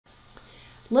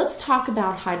Let's talk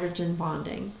about hydrogen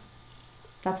bonding.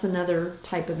 That's another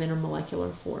type of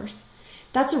intermolecular force.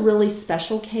 That's a really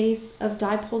special case of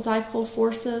dipole-dipole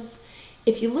forces.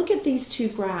 If you look at these two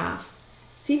graphs,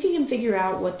 see if you can figure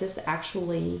out what this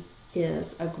actually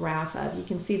is a graph of. You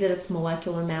can see that it's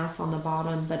molecular mass on the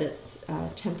bottom, but it's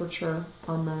temperature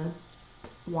on the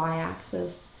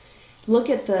y-axis. Look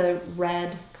at the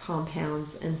red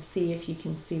compounds and see if you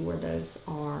can see where those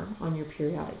are on your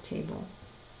periodic table.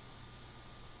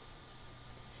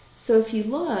 So if you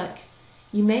look,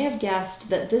 you may have guessed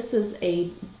that this is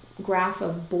a graph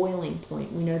of boiling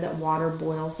point. We know that water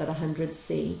boils at 100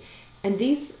 C. And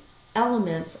these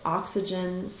elements,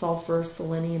 oxygen, sulfur,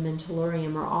 selenium, and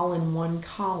tellurium, are all in one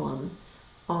column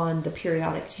on the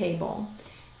periodic table.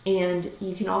 And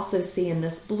you can also see in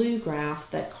this blue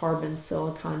graph that carbon,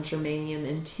 silicon, germanium,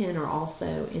 and tin are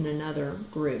also in another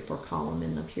group or column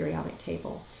in the periodic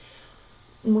table.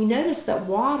 And we notice that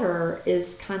water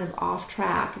is kind of off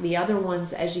track. The other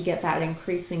ones, as you get that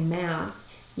increasing mass,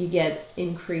 you get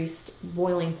increased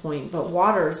boiling point, but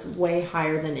water is way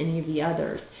higher than any of the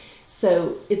others.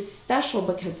 So it's special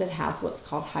because it has what's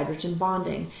called hydrogen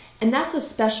bonding. And that's a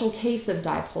special case of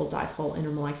dipole-dipole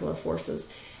intermolecular forces.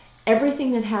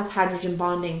 Everything that has hydrogen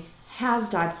bonding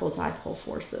has dipole-dipole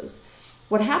forces.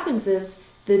 What happens is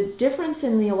the difference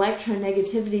in the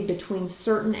electronegativity between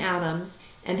certain atoms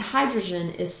and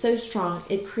hydrogen is so strong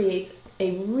it creates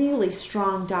a really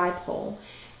strong dipole.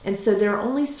 And so there are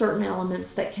only certain elements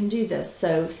that can do this.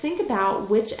 So think about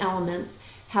which elements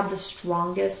have the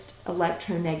strongest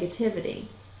electronegativity.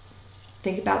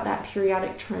 Think about that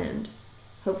periodic trend.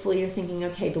 Hopefully you're thinking,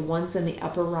 okay, the ones in the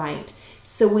upper right.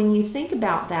 So when you think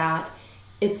about that,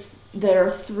 there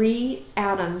are 3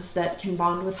 atoms that can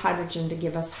bond with hydrogen to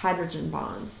give us hydrogen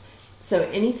bonds. So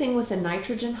anything with a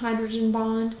nitrogen hydrogen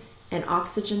bond, an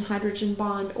oxygen hydrogen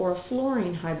bond, or a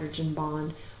fluorine hydrogen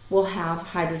bond will have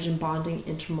hydrogen bonding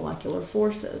intermolecular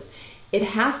forces. It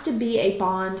has to be a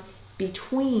bond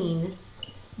between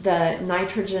the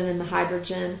nitrogen and the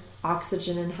hydrogen,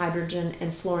 oxygen and hydrogen,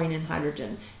 and fluorine and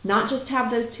hydrogen. Not just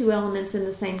have those 2 elements in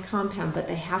the same compound, but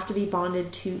they have to be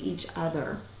bonded to each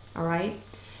other. All right?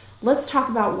 Let's talk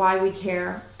about why we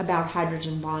care about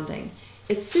hydrogen bonding.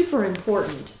 It's super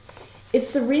important.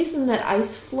 It's the reason that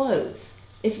ice floats.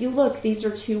 If you look, these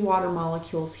are 2 water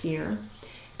molecules here.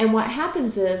 And what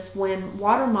happens is when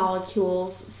water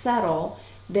molecules settle,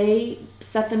 they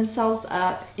set themselves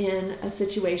up in a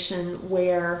situation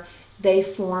where they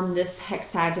form this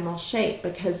hexagonal shape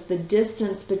because the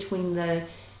distance between the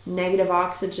negative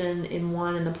oxygen in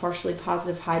one and the partially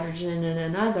positive hydrogen in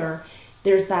another,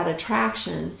 there's that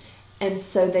attraction. And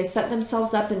so they set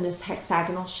themselves up in this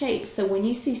hexagonal shape. So when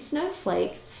you see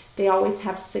snowflakes, they always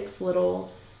have 6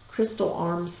 little crystal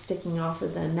arms sticking off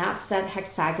of them. That's that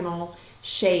hexagonal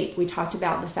shape. We talked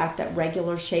about the fact that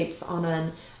regular shapes on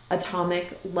an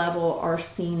atomic level are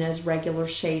seen as regular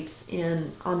shapes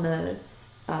on the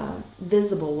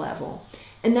visible level.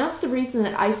 And that's the reason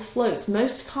that ice floats.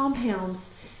 Most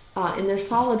compounds in their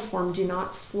solid form do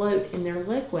not float in their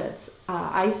liquids.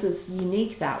 Ice is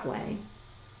unique that way.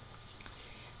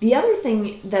 The other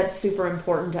thing that's super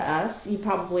important to us, you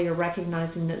probably are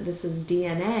recognizing that this is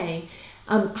DNA.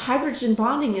 Hydrogen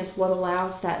bonding is what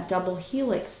allows that double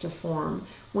helix to form.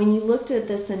 When you looked at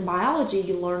this in biology,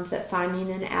 you learned that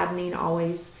thymine and adenine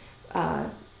always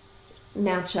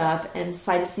match up, and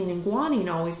cytosine and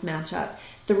guanine always match up.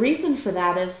 The reason for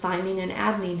that is thymine and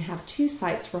adenine have 2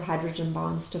 sites for hydrogen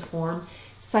bonds to form.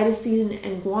 Cytosine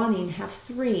and guanine have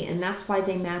 3, and that's why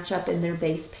they match up in their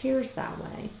base pairs that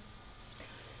way.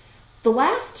 The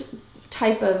last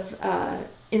type of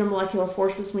intermolecular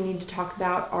forces we need to talk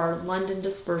about are London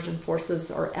dispersion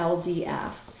forces, or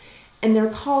LDFs. And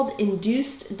they're called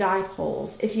induced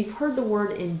dipoles. If you've heard the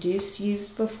word induced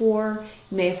used before,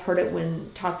 you may have heard it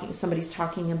when somebody's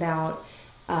talking about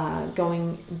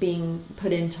being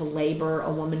put into labor.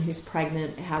 A woman who's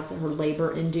pregnant has her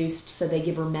labor induced, so they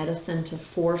give her medicine to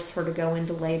force her to go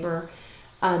into labor.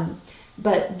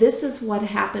 But this is what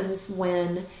happens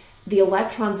when the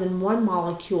electrons in one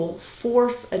molecule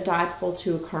force a dipole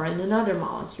to occur in another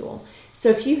molecule. So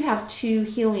if you have 2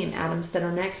 helium atoms that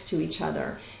are next to each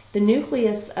other, the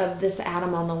nucleus of this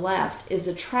atom on the left is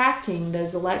attracting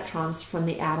those electrons from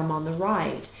the atom on the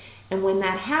right. And when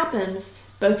that happens,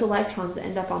 both electrons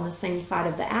end up on the same side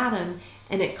of the atom,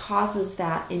 and it causes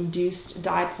that induced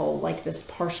dipole, like this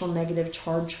partial negative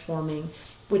charge forming,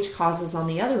 which causes on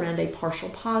the other end a partial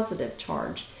positive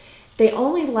charge. They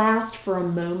only last for a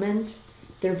moment.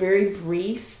 They're very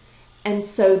brief, and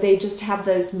so they just have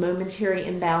those momentary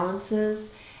imbalances.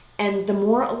 And the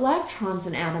more electrons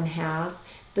an atom has,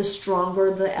 the stronger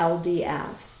the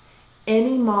LDFs.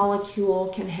 any molecule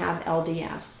can have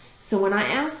LDFs. So when I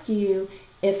ask you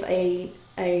if a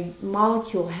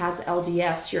molecule has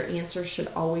LDFs, your answer should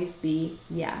always be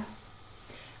yes.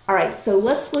 All right, so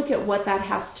let's look at what that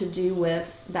has to do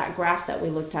with that graph that we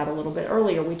looked at a little bit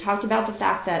earlier. We talked about the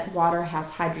fact that water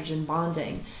has hydrogen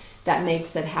bonding that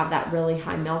makes it have that really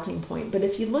high melting point. But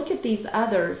if you look at these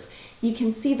others, you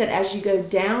can see that as you go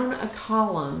down a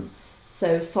column,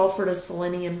 so sulfur to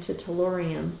selenium to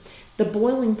tellurium, the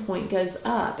boiling point goes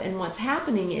up. And what's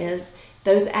happening is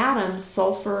those atoms,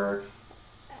 sulfur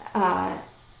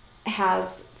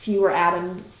has fewer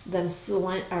atoms than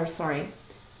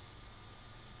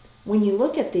when you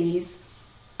look at these,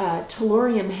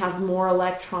 tellurium has more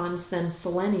electrons than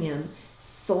selenium.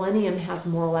 Selenium has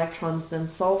more electrons than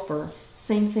sulfur.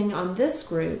 Same thing on this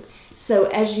group. So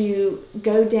as you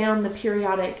go down the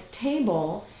periodic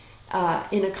table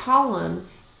in a column,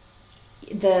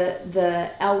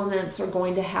 the elements are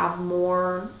going to have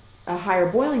a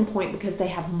higher boiling point because they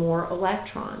have more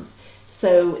electrons.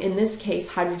 So in this case,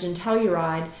 hydrogen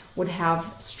telluride would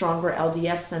have stronger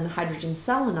LDFs than hydrogen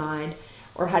selenide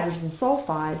or hydrogen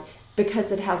sulfide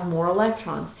because it has more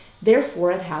electrons.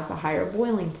 Therefore, it has a higher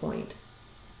boiling point.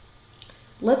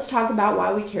 Let's talk about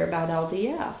why we care about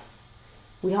LDFs.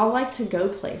 We all like to go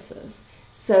places.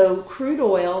 So crude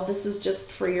oil, this is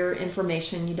just for your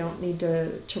information, you don't need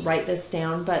to write this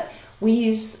down, but we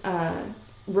use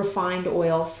refined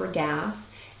oil for gas.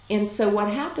 And so what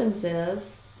happens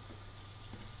is,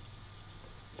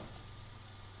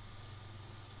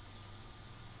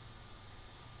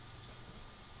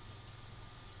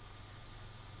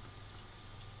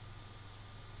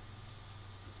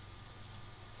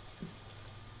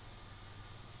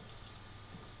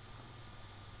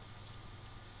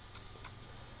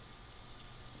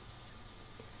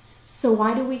 so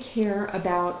why do we care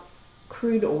about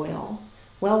crude oil?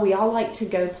 Well, we all like to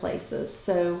go places.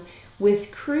 So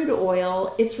with crude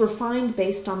oil, it's refined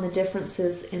based on the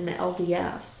differences in the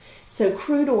LDFs. So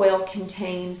crude oil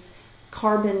contains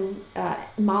carbon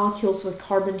molecules with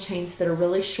carbon chains that are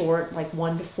really short, like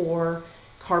 1 to 4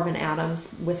 carbon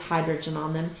atoms with hydrogen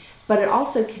on them. But it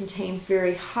also contains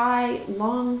very high,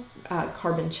 long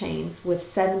carbon chains with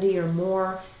 70 or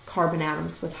more carbon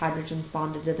atoms with hydrogens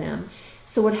bonded to them.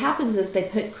 So what happens is they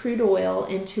put crude oil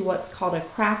into what's called a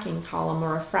cracking column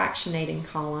or a fractionating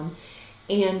column,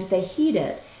 and they heat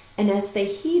it. And as they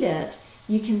heat it,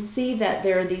 you can see that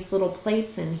there are these little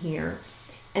plates in here.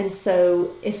 And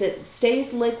so if it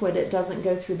stays liquid, it doesn't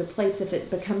go through the plates. If it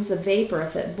becomes a vapor,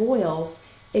 if it boils,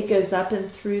 it goes up and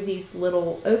through these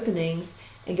little openings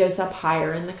and goes up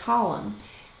higher in the column.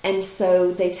 And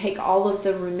so they take all of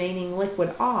the remaining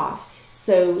liquid off.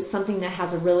 So something that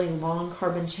has a really long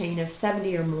carbon chain of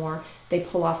 70 or more, they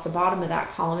pull off the bottom of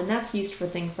that column, and that's used for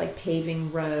things like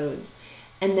paving roads.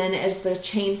 And then as the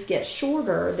chains get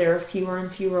shorter, there are fewer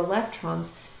and fewer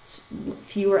electrons,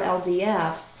 fewer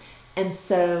LDFs, and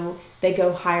so they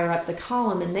go higher up the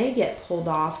column and they get pulled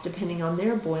off depending on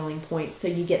their boiling point. So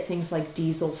you get things like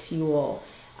diesel fuel.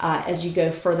 As you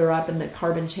go further up and the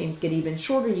carbon chains get even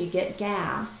shorter, you get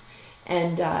gas.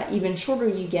 And even shorter,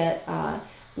 you get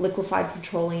liquefied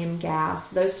petroleum gas,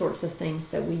 those sorts of things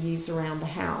that we use around the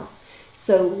house.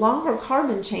 So longer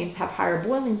carbon chains have higher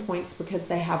boiling points because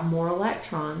they have more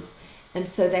electrons, and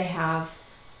so they have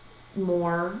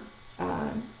more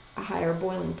higher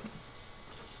boiling point.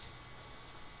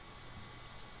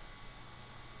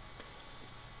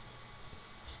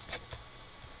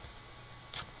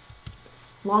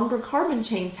 Longer carbon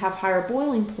chains have higher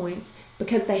boiling points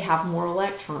because they have more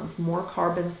electrons, more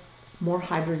carbons, more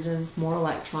hydrogens, more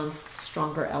electrons,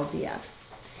 stronger LDFs.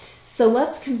 So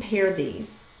let's compare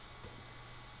these.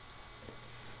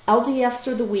 LDFs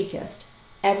are the weakest.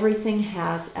 Everything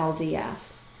has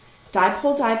LDFs.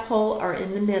 Dipole-dipole are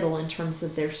in the middle in terms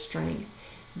of their strength.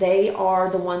 They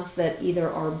are the ones that either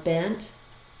are bent,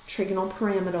 trigonal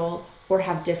pyramidal, or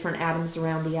have different atoms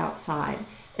around the outside.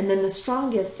 And then the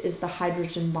strongest is the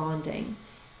hydrogen bonding.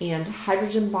 And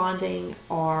hydrogen bonding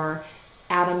are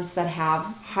atoms that have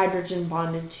hydrogen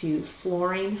bonded to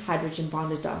fluorine, hydrogen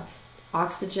bonded to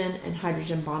oxygen, and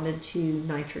hydrogen bonded to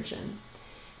nitrogen.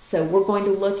 So we're going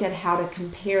to look at how to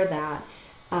compare that,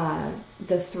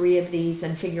 the three of these,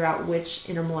 and figure out which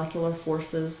intermolecular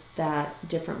forces that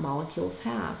different molecules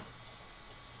have.